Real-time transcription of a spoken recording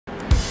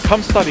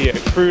Come study at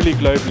a truly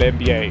global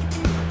MBA.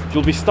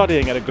 You'll be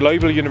studying at a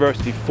global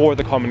university for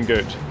the common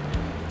good.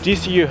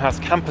 GCU has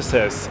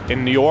campuses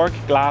in New York,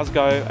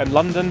 Glasgow and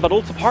London, but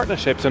also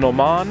partnerships in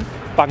Oman,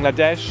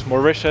 Bangladesh,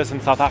 Mauritius and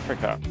South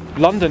Africa.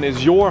 London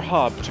is your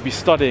hub to be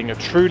studying a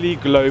truly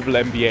global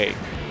MBA.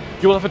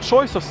 You will have a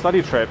choice of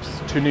study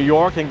trips to New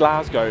York and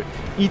Glasgow,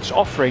 each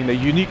offering a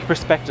unique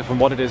perspective on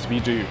what it is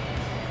we do.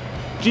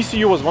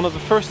 GCU was one of the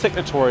first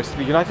signatories to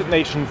the United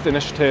Nations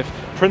initiative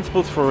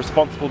Principles for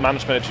Responsible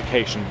Management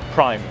Education,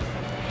 PRIME.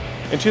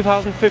 In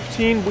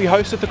 2015, we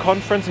hosted the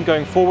conference, and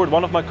going forward,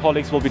 one of my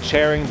colleagues will be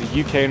chairing the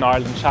UK and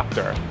Ireland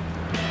chapter.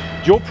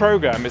 Your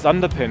program is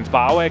underpinned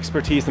by our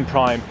expertise in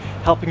PRIME,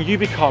 helping you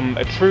become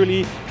a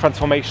truly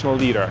transformational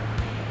leader.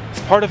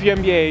 As part of your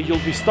MBA, you'll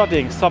be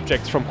studying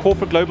subjects from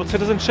corporate global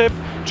citizenship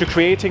to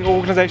creating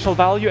organizational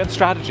value and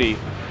strategy,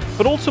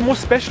 but also more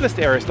specialist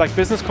areas like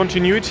business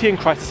continuity and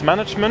crisis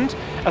management,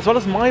 as well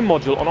as my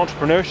module on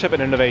entrepreneurship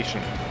and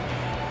innovation.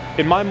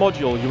 In my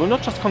module, you will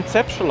not just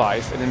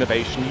conceptualize an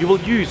innovation, you will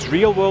use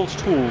real-world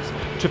tools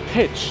to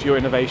pitch your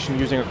innovation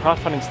using a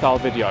crowdfunding style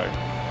video.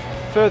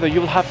 Further,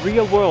 you will have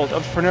real-world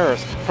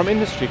entrepreneurs from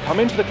industry come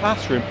into the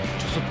classroom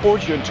to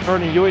support you in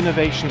turning your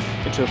innovation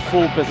into a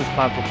full business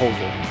plan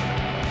proposal.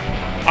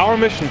 Our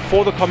mission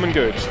for the common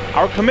good,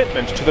 our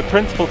commitment to the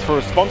principles for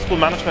responsible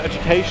management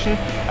education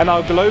and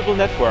our global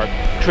network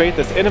create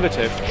this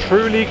innovative,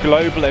 truly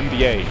global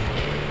MBA.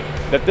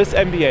 Let this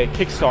MBA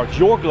kickstart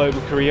your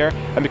global career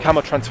and become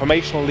a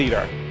transformational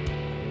leader.